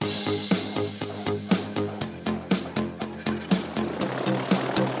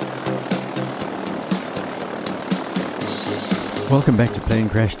Welcome back to Plane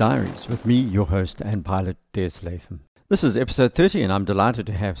Crash Diaries with me, your host and pilot, Des Latham. This is episode 30 and I'm delighted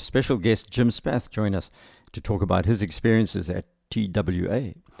to have special guest Jim Spath join us to talk about his experiences at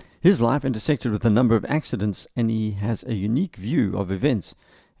TWA. His life intersected with a number of accidents and he has a unique view of events,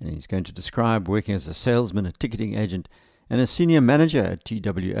 and he's going to describe working as a salesman, a ticketing agent and a senior manager at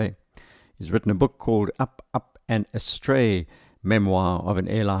TWA. He's written a book called Up, Up and Astray, Memoir of an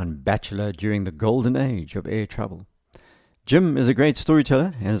Airline Bachelor During the Golden Age of Air Travel. Jim is a great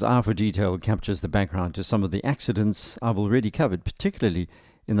storyteller, and his eye for detail captures the background to some of the accidents I've already covered, particularly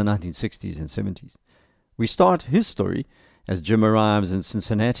in the 1960s and 70s. We start his story as Jim arrives in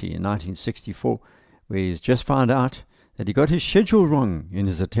Cincinnati in 1964, where he's just found out that he got his schedule wrong in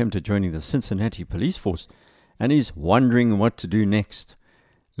his attempt at joining the Cincinnati police force, and he's wondering what to do next.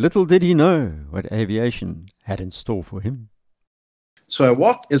 Little did he know what aviation had in store for him.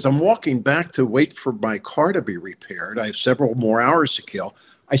 So as I'm walking back to wait for my car to be repaired, I have several more hours to kill.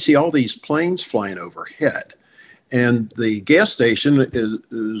 I see all these planes flying overhead. And the gas station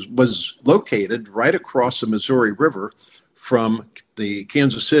was located right across the Missouri River from the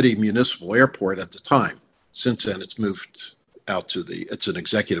Kansas City Municipal Airport at the time. Since then, it's moved out to it's an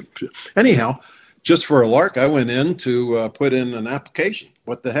executive. Anyhow, just for a lark, I went in to put in an application.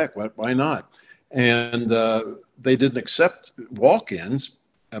 What the heck? Why not? And they didn't accept walk-ins,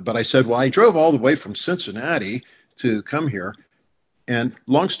 but I said, well, I drove all the way from Cincinnati to come here. And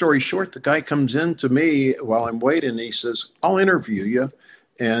long story short, the guy comes in to me while I'm waiting. And he says, I'll interview you.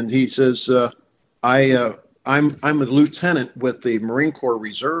 And he says, I'm a lieutenant with the Marine Corps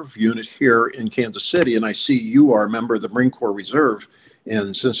Reserve unit here in Kansas City. And I see you are a member of the Marine Corps Reserve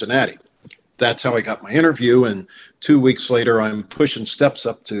in Cincinnati. That's how I got my interview. And 2 weeks later, I'm pushing steps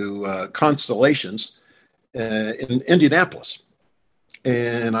up to Constellations in Indianapolis.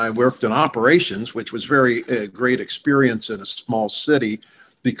 And I worked in operations, which was a great experience in a small city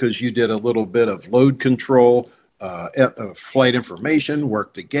because you did a little bit of load control, flight information,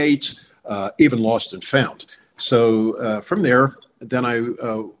 worked the gates, even lost and found. So from there, then I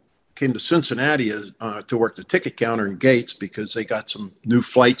came to Cincinnati to work the ticket counter and gates because they got some new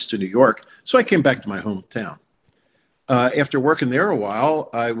flights to New York. So I came back to my hometown. After working there a while,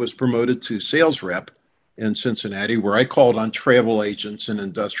 I was promoted to sales rep in Cincinnati, where I called on travel agents and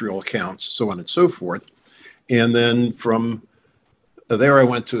industrial accounts, so on and so forth. And then from there, I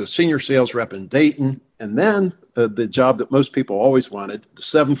went to a senior sales rep in Dayton. And then the job that most people always wanted, the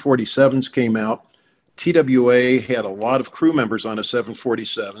 747s came out. TWA had a lot of crew members on a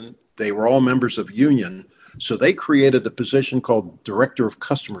 747. They were all members of union. So they created a position called Director of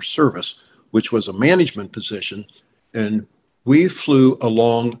Customer Service, which was a management position. And we flew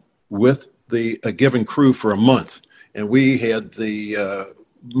along with a given crew for a month. And we had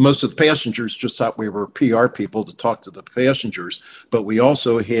most of the passengers just thought we were PR people to talk to the passengers, but we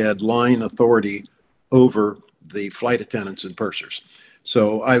also had line authority over the flight attendants and pursers.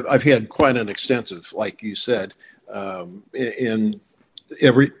 So I've had quite an extensive, like you said, I've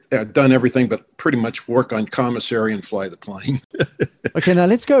done everything but pretty much work on commissary and fly the plane. Okay, now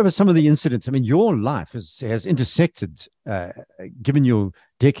let's go over some of the incidents. I mean, your life has intersected, given your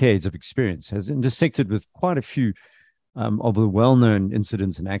decades of experience, has intersected with quite a few of the well-known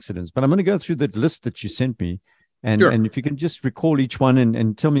incidents and accidents. But I'm going to go through the list that you sent me. And, Sure. and if you can just recall each one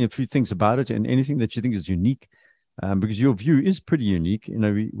and tell me a few things about it and anything that you think is unique, because your view is pretty unique. You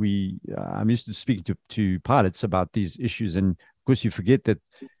know, I'm used to speaking to pilots about these issues. And of course, you forget that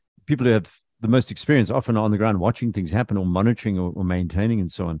people who have the most experience often are on the ground watching things happen or monitoring or maintaining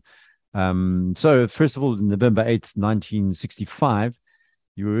and so on. So first of all, November 8th, 1965,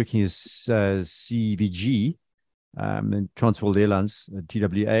 you were working as CBG in Transworld Airlines,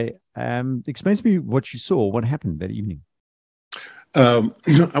 TWA. Explain to me what you saw, what happened that evening.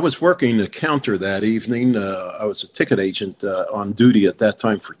 I was working a counter that evening. I was a ticket agent on duty at that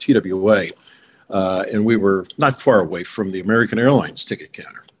time for TWA. And we were not far away from the American Airlines ticket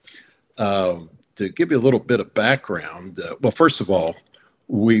counter. To give you a little bit of background, well, first of all,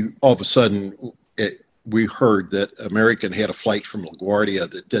 all of a sudden we heard that American had a flight from LaGuardia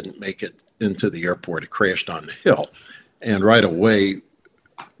that didn't make it into the airport. It crashed on the hill. And right away,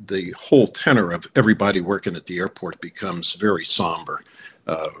 the whole tenor of everybody working at the airport becomes very somber.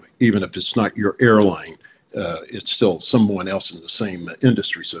 Even if it's not your airline, it's still someone else in the same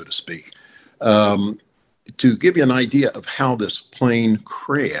industry, so to speak. To give you an idea of how this plane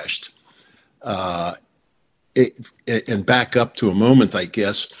crashed, and back up to a moment, I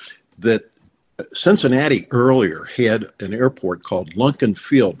guess, that Cincinnati earlier had an airport called Lunken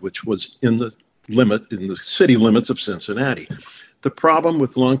Field, which was in the city limits of Cincinnati. The problem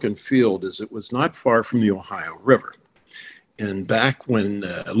with Lunken Field is it was not far from the Ohio River. And back when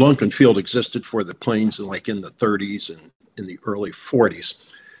Lunken Field existed for the planes, like in the 30s and in the early 40s,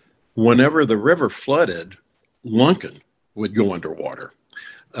 whenever the river flooded, Lunken would go underwater.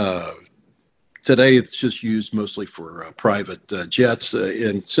 Today, it's just used mostly for private jets.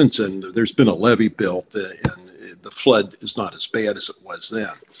 And since then, there's been a levee built, and the flood is not as bad as it was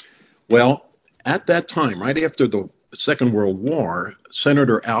then. Well, at that time, right after the Second World War,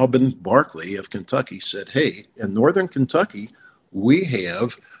 Senator Alben Barkley of Kentucky said, hey, in northern Kentucky, we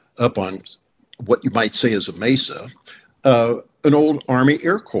have up on what you might say is a mesa, an old Army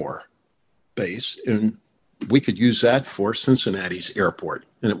Air Corps base, and we could use that for Cincinnati's airport.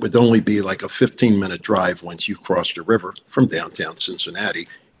 And it would only be like a 15-minute drive once you crossed the river from downtown Cincinnati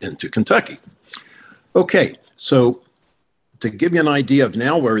into Kentucky. Okay, so to give you an idea of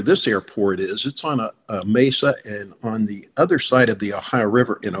now where this airport is, it's on a mesa, and on the other side of the Ohio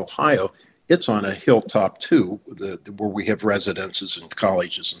River in Ohio, it's on a hilltop too, where we have residences and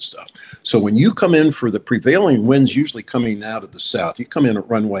colleges and stuff. So when you come in for the prevailing winds, usually coming out of the south, you come in at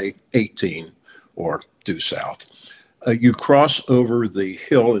runway 18 or due south. You cross over the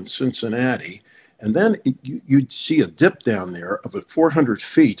hill in Cincinnati, and then you'd see a dip down there of 400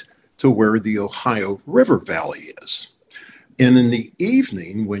 feet to where the Ohio River Valley is. And in the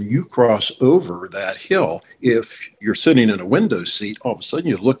evening, when you cross over that hill, if you're sitting in a window seat, all of a sudden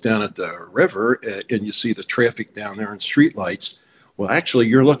you look down at the river and you see the traffic down there and streetlights. Well, actually,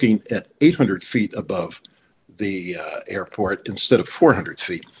 you're looking at 800 feet above the airport instead of 400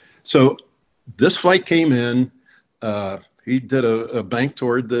 feet. So this flight came in. He did a bank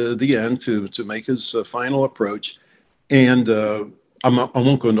toward the end to make his final approach. And I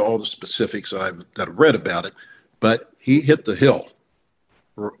won't go into all the specifics that I've read about it, but he hit the hill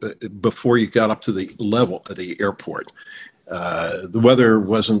before you got up to the level of the airport. The weather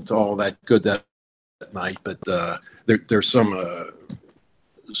wasn't all that good that night, but there's some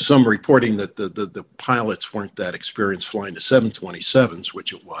reporting that the pilots weren't that experienced flying the 727s,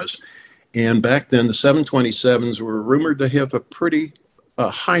 which it was. And back then, the 727s were rumored to have a pretty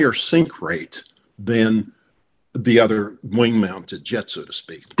higher sink rate than the other wing-mounted jets, so to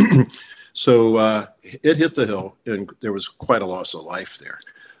speak. So it hit the hill, and there was quite a loss of life there.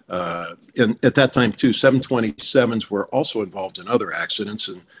 And at that time, too, 727s were also involved in other accidents,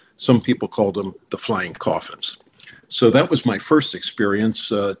 and some people called them the flying coffins. So that was my first experience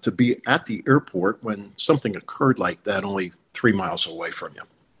to be at the airport when something occurred like that only 3 miles away from you.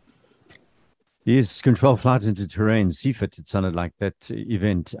 Yes, control flight into terrain, CFIT, it sounded like that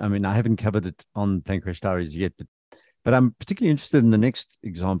event. I mean, I haven't covered it on Plane Crash Diaries yet, but I'm particularly interested in the next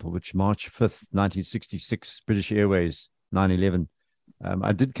example, which March 5th, 1966, British Airways 9/11.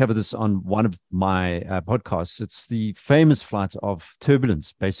 I did cover this on one of my podcasts. It's the famous flight of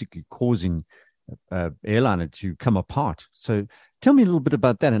turbulence, basically causing airliner to come apart. So tell me a little bit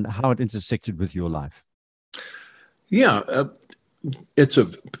about that and how it intersected with your life. Yeah, it's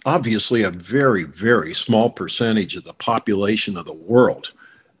obviously a very, very small percentage of the population of the world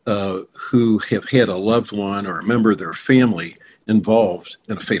who have had a loved one or a member of their family involved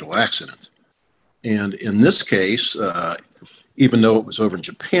in a fatal accident. And in this case, even though it was over in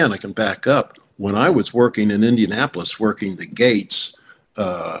Japan, I can back up. When I was working in Indianapolis, working the gates,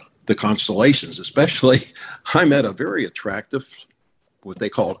 the Constellations especially, I met a very attractive, what they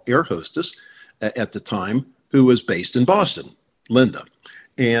called air hostess at the time, who was based in Boston, Linda.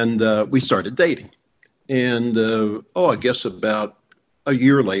 And we started dating. And, I guess about a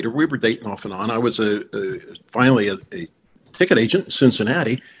year later, we were dating off and on. I was finally a ticket agent in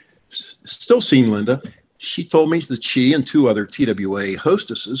Cincinnati, still seeing Linda. She told me that she and 2 other TWA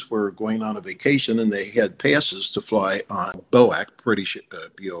hostesses were going on a vacation, and they had passes to fly on BOAC, British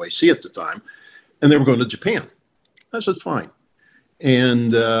BOAC at the time, and they were going to Japan. I said, fine.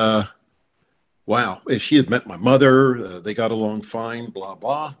 And wow, she had met my mother. They got along fine, blah,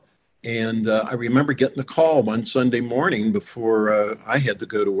 blah. And I remember getting a call one Sunday morning before I had to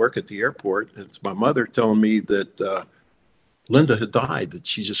go to work at the airport. It's my mother telling me that Linda had died, that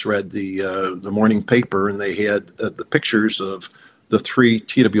she just read the morning paper, and they had the pictures of the 3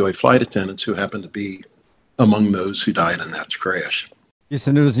 TWA flight attendants who happened to be among those who died in that crash. Yes,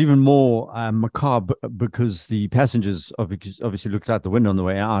 and it was even more macabre because the passengers obviously looked out the window on the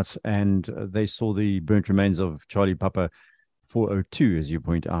way out, and they saw the burnt remains of Charlie Papa 402, as you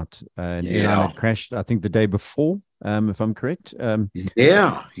point out. And airline had crashed, I think, the day before, if I'm correct.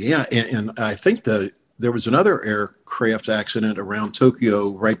 Yeah. And I think there was another aircraft accident around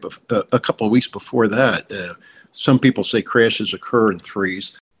Tokyo a couple of weeks before that. Some people say crashes occur in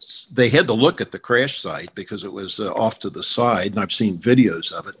threes. They had to look at the crash site because it was off to the side, and I've seen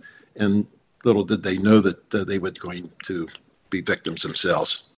videos of it. And little did they know that they were going to be victims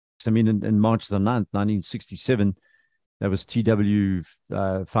themselves. I mean, in March the 9th, 1967, that was TW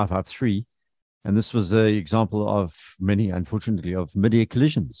 553. And this was an example of many, unfortunately, of mid-air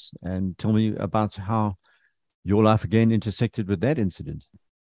collisions. And tell me about how your life again intersected with that incident.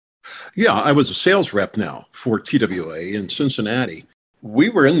 Yeah, I was a sales rep now for TWA in Cincinnati. We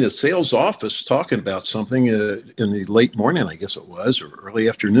were in the sales office talking about something in the late morning, I guess it was, or early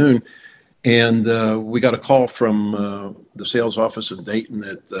afternoon. And we got a call from the sales office in Dayton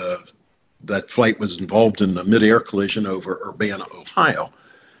that that flight was involved in a mid-air collision over Urbana, Ohio.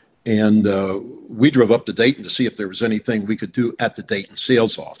 And we drove up to Dayton to see if there was anything we could do at the Dayton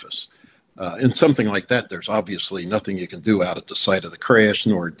sales office. In something like that, there's obviously nothing you can do out at the site of the crash,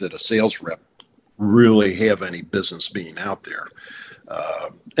 nor did a sales rep really have any business being out there.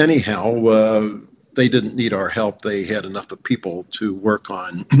 Anyhow, they didn't need our help. They had enough of people to work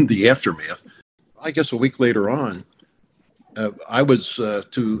on the aftermath. I guess a week later on, I was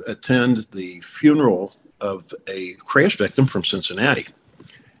to attend the funeral of a crash victim from Cincinnati.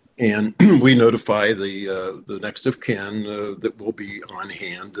 And we notify the next of kin that will be on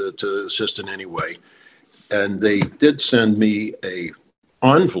hand to assist in any way. And they did send me a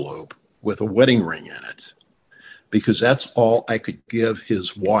envelope with a wedding ring in it, because that's all I could give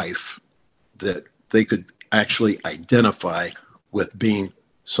his wife that they could actually identify with being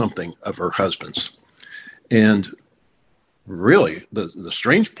something of her husband's. And really, the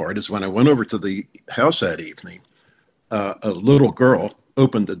strange part is when I went over to the house that evening, a little girl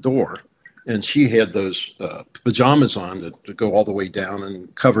opened the door, and she had those pajamas on to go all the way down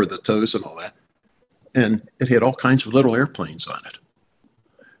and cover the toes and all that. And it had all kinds of little airplanes on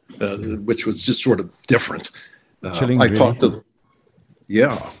it, which was just sort of different. I talked to,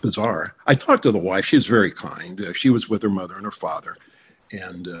 bizarre. I talked to the wife. She was very kind. She was with her mother and her father.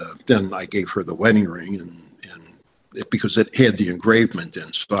 And then I gave her the wedding ring, and because it had the engravement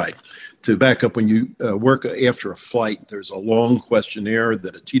inside. To back up, when you work after a flight, there's a long questionnaire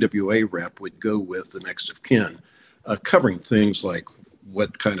that a TWA rep would go with the next of kin, covering things like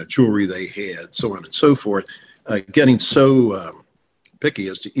what kind of jewelry they had, so on and so forth, getting so picky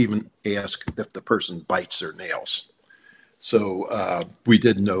as to even ask if the person bites their nails. So we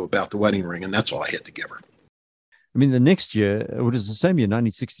didn't know about the wedding ring, and that's all I had to give her. I mean, the next year, it was the same year,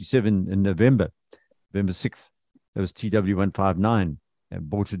 1967, in November 6th, there was TW159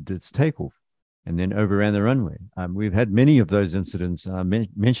 aborted its takeoff and then overran the runway. We've had many of those incidents. I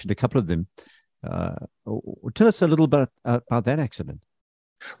mentioned a couple of them. Tell us a little bit about that accident.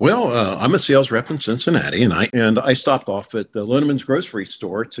 Well, I'm a sales rep in Cincinnati, and I stopped off at the Linneman's grocery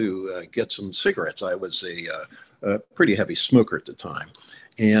store to get some cigarettes. I was a pretty heavy smoker at the time.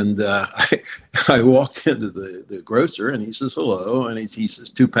 And I walked into the grocer, and he says, hello. And he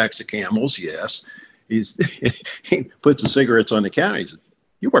says, 2 packs of Camels, yes. He puts the cigarettes on the counter. He said,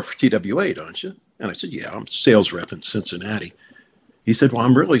 you work for TWA, don't you? And I said, yeah, I'm a sales rep in Cincinnati. He said, well,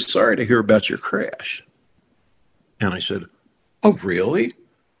 I'm really sorry to hear about your crash. And I said, oh, really?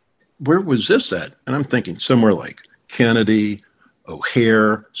 Where was this at? And I'm thinking somewhere like Kennedy,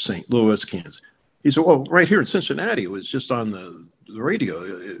 O'Hare, St. Louis, Kansas. He said, well, right here in Cincinnati. It was just on the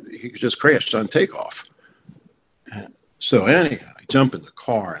radio. He just crashed on takeoff. So anyhow, I jump in the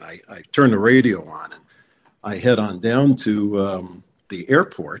car, and I turn the radio on, and I head on down to the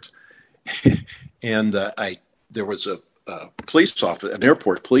airport. And there was a police officer, an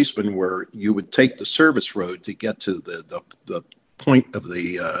airport policeman, where you would take the service road to get to the point of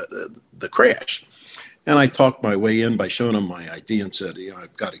the crash. And I talked my way in by showing him my ID and said,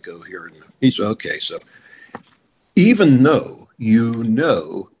 I've got to go here. And he said, okay. So even though you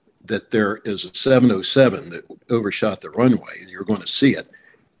know that there is a 707 that overshot the runway, you're going to see it,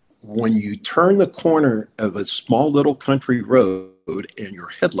 when you turn the corner of a small little country road and your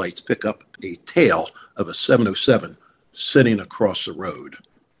headlights pick up a tail of a 707 sitting across the road,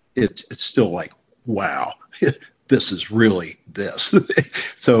 it's still like, wow, this is really this.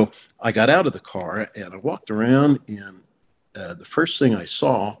 So I got out of the car and I walked around, and the first thing I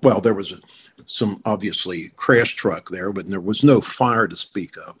saw, well, there was some obviously crash truck there, but there was no fire to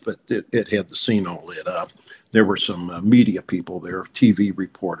speak of, but it had the scene all lit up. There were some media people there, TV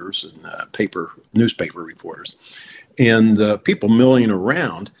reporters and newspaper reporters, and people milling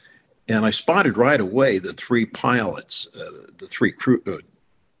around. And I spotted right away the 3 pilots, the 3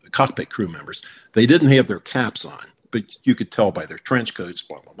 cockpit crew members. They didn't have their caps on, but you could tell by their trench coats,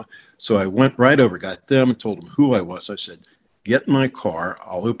 blah, blah, blah. So I went right over, got them, and told them who I was. I said, get in my car.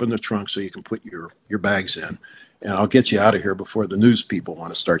 I'll open the trunk so you can put your bags in, and I'll get you out of here before the news people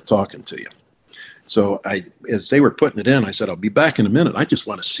want to start talking to you. So as they were putting it in, I said, I'll be back in a minute. I just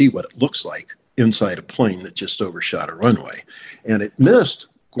want to see what it looks like inside a plane that just overshot a runway. And it missed,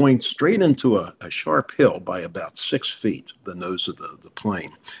 going straight into a sharp hill by about 6 feet, the nose of the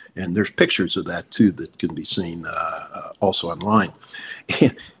plane. And there's pictures of that too that can be seen also online.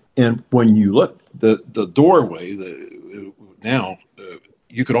 And when you look, the doorway, now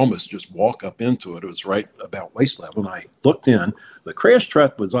you could almost just walk up into it. It was right about waist level. And I looked in. The crash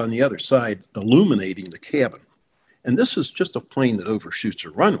truck was on the other side, illuminating the cabin. And this is just a plane that overshoots a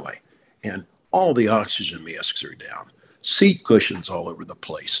runway. And all the oxygen masks are down. Seat cushions all over the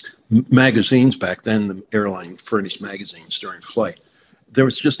place. Magazines back then, the airline furnished magazines during flight. There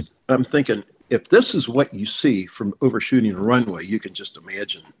was just, I'm thinking, if this is what you see from overshooting a runway, you can just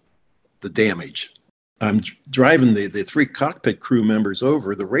imagine the damage. I'm driving the 3 cockpit crew members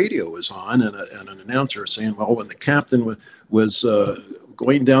over. The radio was on, and an announcer was saying, well, when the captain was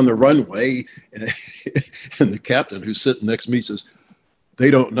going down the runway, and the captain who's sitting next to me says, they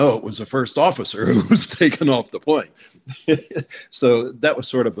don't know it was the first officer who was taken off the plane. So that was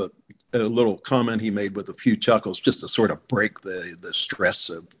sort of a little comment he made with a few chuckles, just to sort of break the stress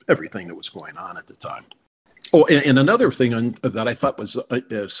of everything that was going on at the time. Oh, and another thing that I thought was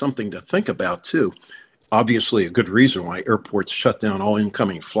something to think about too, obviously a good reason why airports shut down all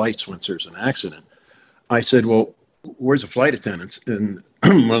incoming flights once there's an accident. I said, well, where's the flight attendants? And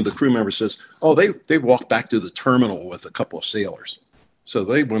one of the crew members says, oh, they walked back to the terminal with a couple of sailors. So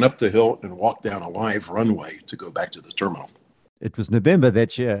they went up the hill and walked down a live runway to go back to the terminal. It was November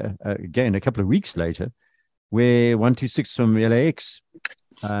that year, again, a couple of weeks later, where 126 from LAX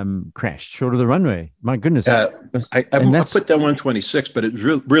crashed short of the runway. My goodness. I put down 126, but it was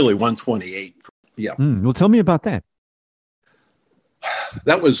really 128. Yeah. Well, tell me about that.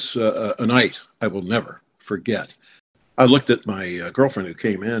 That was a night I will never forget. I looked at my girlfriend who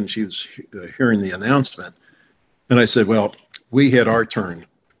came in. She was hearing the announcement. And I said, well, we had our turn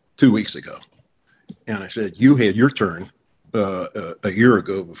 2 weeks ago. And I said, you had your turn a year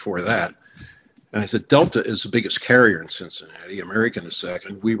ago before that. And I said, Delta is the biggest carrier in Cincinnati. American is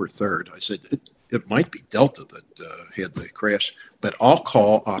second. We were third. I said, it might be Delta that had the crash, but I'll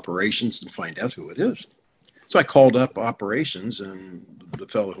call operations and find out who it is. So I called up operations, and the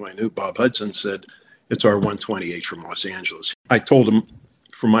fellow who I knew, Bob Hudson, said, it's our 128 from Los Angeles. I told him,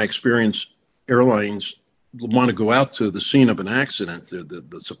 from my experience, airlines want to go out to the scene of an accident,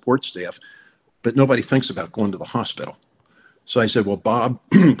 the support staff, but nobody thinks about going to the hospital. So I said, well, Bob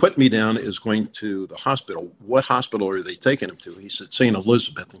put me down as going to the hospital. What hospital are they taking him to? He said, St.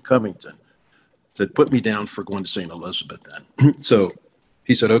 Elizabeth in Covington. I said, put me down for going to St. Elizabeth then. So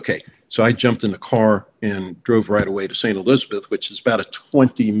he said, okay. So I jumped in the car and drove right away to St. Elizabeth, which is about a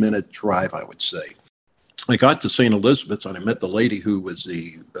 20-minute drive, I would say. I got to St. Elizabeth and I met the lady who was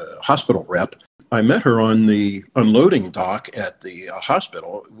the hospital rep. I met her on the unloading dock at the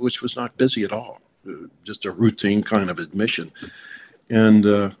hospital, which was not busy at all. Just a routine kind of admission.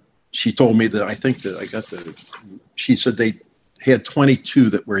 And she told me that I think that she said they had 22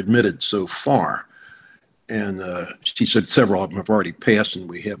 that were admitted so far. And she said several of them have already passed, and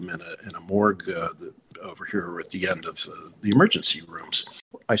we have them in a morgue over here at the end of the emergency rooms.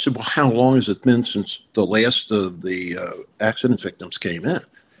 I said, well, how long has it been since the last of the accident victims came in?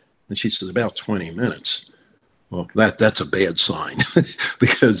 And she says, about 20 minutes. Well, that's a bad sign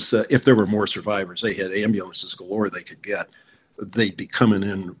because if there were more survivors, they had ambulances galore they could get. They'd be coming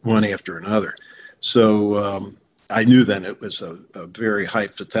in one after another. So I knew then it was a very high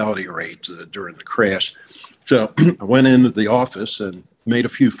fatality rate during the crash. So I went into the office and made a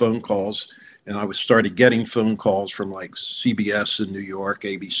few phone calls, and I started getting phone calls from like CBS in New York,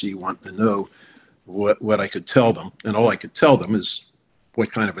 ABC, wanting to know what I could tell them. And all I could tell them is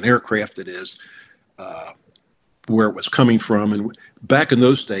what kind of an aircraft it is, where it was coming from. And back in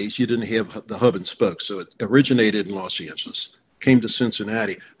those days, you didn't have the hub and spoke. So it originated in Los Angeles, came to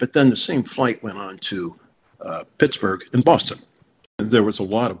Cincinnati, but then the same flight went on to Pittsburgh and Boston. There was a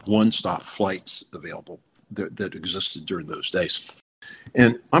lot of one-stop flights available that existed during those days.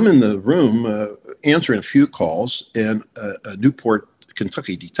 And I'm in the room answering a few calls, and a Newport,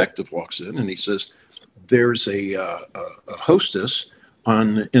 Kentucky detective walks in, and he says, there's a hostess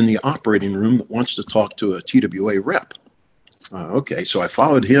in the operating room that wants to talk to a TWA rep. Okay, so I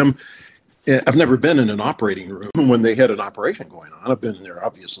followed him. I've never been in an operating room when they had an operation going on. I've been in there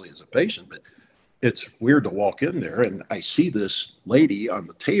obviously as a patient, but it's weird to walk in there and I see this lady on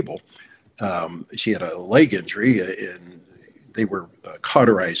the table. She had a leg injury and they were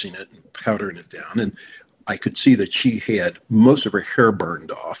cauterizing it and powdering it down. And I could see that she had most of her hair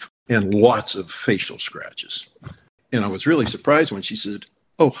burned off and lots of facial scratches. And I was really surprised when she said,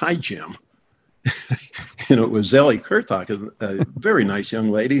 oh, hi, Jim. It was Ellie Kurtok, a very nice young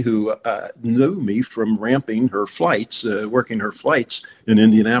lady who knew me from ramping her flights, working her flights in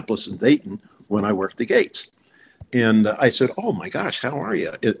Indianapolis and Dayton when I worked the gates. And I said, "Oh my gosh, how are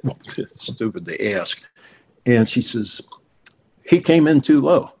you?" It's stupid to ask. And she says, "He came in too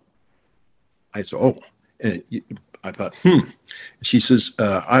low." I said, "Oh." And I thought, She says,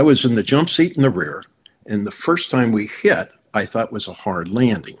 "I was in the jump seat in the rear. And the first time we hit, I thought was a hard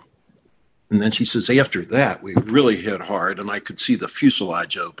landing. And then she says, after that, we really hit hard, and I could see the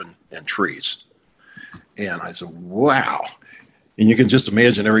fuselage open and trees." And I said, wow. And you can just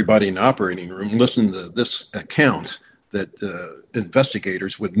imagine everybody in the operating room listening to this account that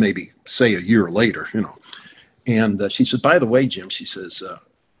investigators would maybe say a year later, And she said, "By the way, Jim," she says,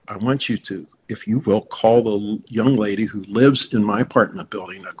 "I want you to, if you will, call the young lady who lives in my apartment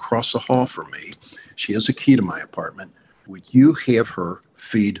building across the hall from me. She has a key to my apartment. Would you have her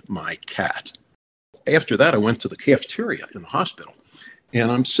feed my cat?" After that, I went to the cafeteria in the hospital,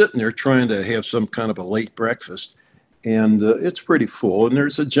 and I'm sitting there trying to have some kind of a late breakfast, and it's pretty full. And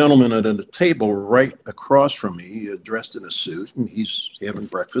there's a gentleman at a table right across from me, dressed in a suit, and he's having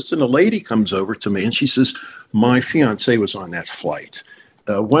breakfast. And a lady comes over to me, and she says, "My fiance was on that flight.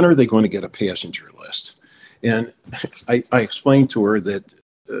 When are they going to get a passenger list?" And I explained to her that,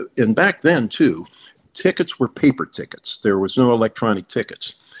 and back then too, tickets were paper tickets. There was no electronic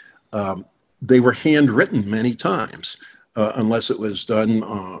tickets. They were handwritten many times, unless it was done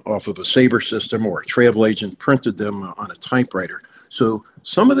off of a Sabre system or a travel agent printed them on a typewriter. So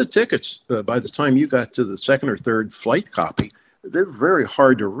some of the tickets, by the time you got to the second or third flight copy, they're very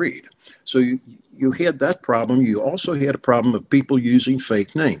hard to read. So you had that problem. You also had a problem of people using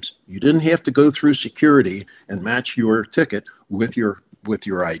fake names. You didn't have to go through security and match your ticket with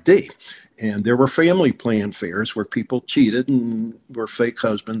your ID. And there were family plan fares where people cheated and were fake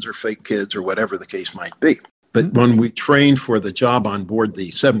husbands or fake kids or whatever the case might be. But when we trained for the job on board the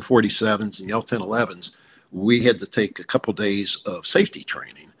 747s and the L-1011s, we had to take a couple days of safety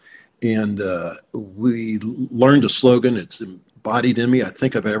training. And we learned a slogan. It's embodied in me. I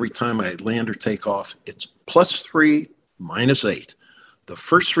think of it every time I land or take off. It's +3, -8. The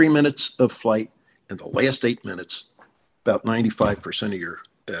first 3 minutes of flight and the last 8 minutes, about 95% of your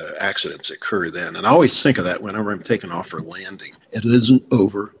accidents occur then. And I always think of that whenever I'm taking off or landing. It isn't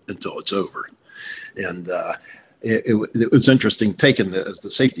over until it's over. And it was interesting taking the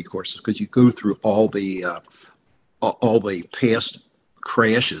safety courses, because you go through all the past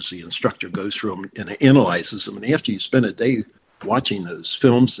crashes. The instructor goes through them and analyzes them. And after you spend a day watching those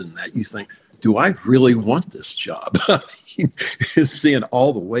films and that, you think, do I really want this job? Seeing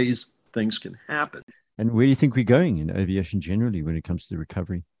all the ways things can happen. And where do you think we're going in aviation generally when it comes to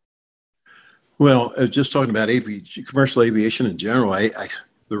recovery? Well, just talking about commercial aviation in general,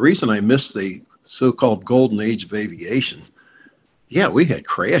 the reason I miss the so-called golden age of aviation, we had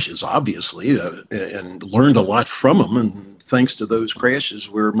crashes, obviously, and learned a lot from them. And thanks to those crashes,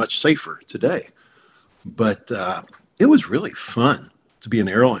 we're much safer today. But it was really fun to be an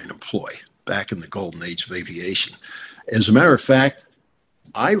airline employee back in the golden age of aviation. As a matter of fact,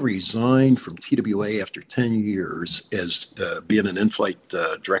 I resigned from TWA after 10 years as being an in-flight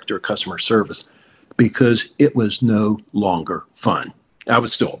director of customer service because it was no longer fun. I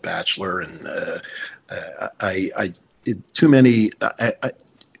was still a bachelor, and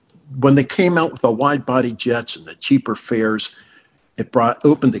when they came out with the wide-body jets and the cheaper fares, it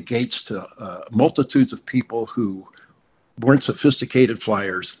opened the gates to multitudes of people who weren't sophisticated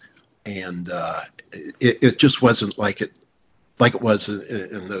flyers, and it just wasn't like it was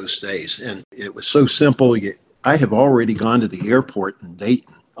in those days. And it was so simple. I have already gone to the airport in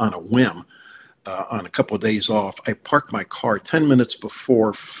Dayton on a whim on a couple of days off. I parked my car 10 minutes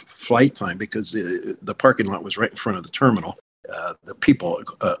before flight time because the parking lot was right in front of the terminal. The people,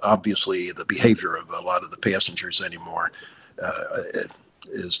 obviously, the behavior of a lot of the passengers anymore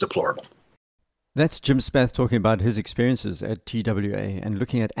is deplorable. That's Jim Spath talking about his experiences at TWA and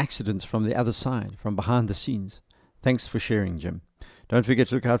looking at accidents from the other side, from behind the scenes. Thanks for sharing, Jim. Don't forget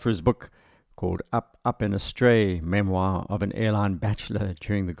to look out for his book called Up, Up and Astray, Memoir of an Airline Bachelor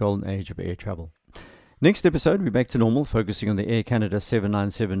During the Golden Age of Air Travel. Next episode, we're back to normal, focusing on the Air Canada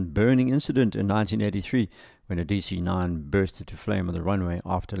 797 burning incident in 1983 when a DC-9 burst into flame on the runway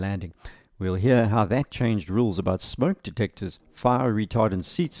after landing. We'll hear how that changed rules about smoke detectors, fire retardant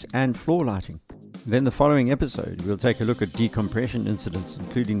seats, and floor lighting. Then the following episode, we'll take a look at decompression incidents,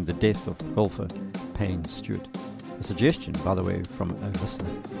 including the death of golfer Payne Stewart. A suggestion, by the way, from a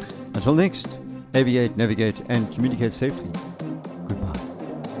listener. Until next, aviate, navigate, and communicate safely.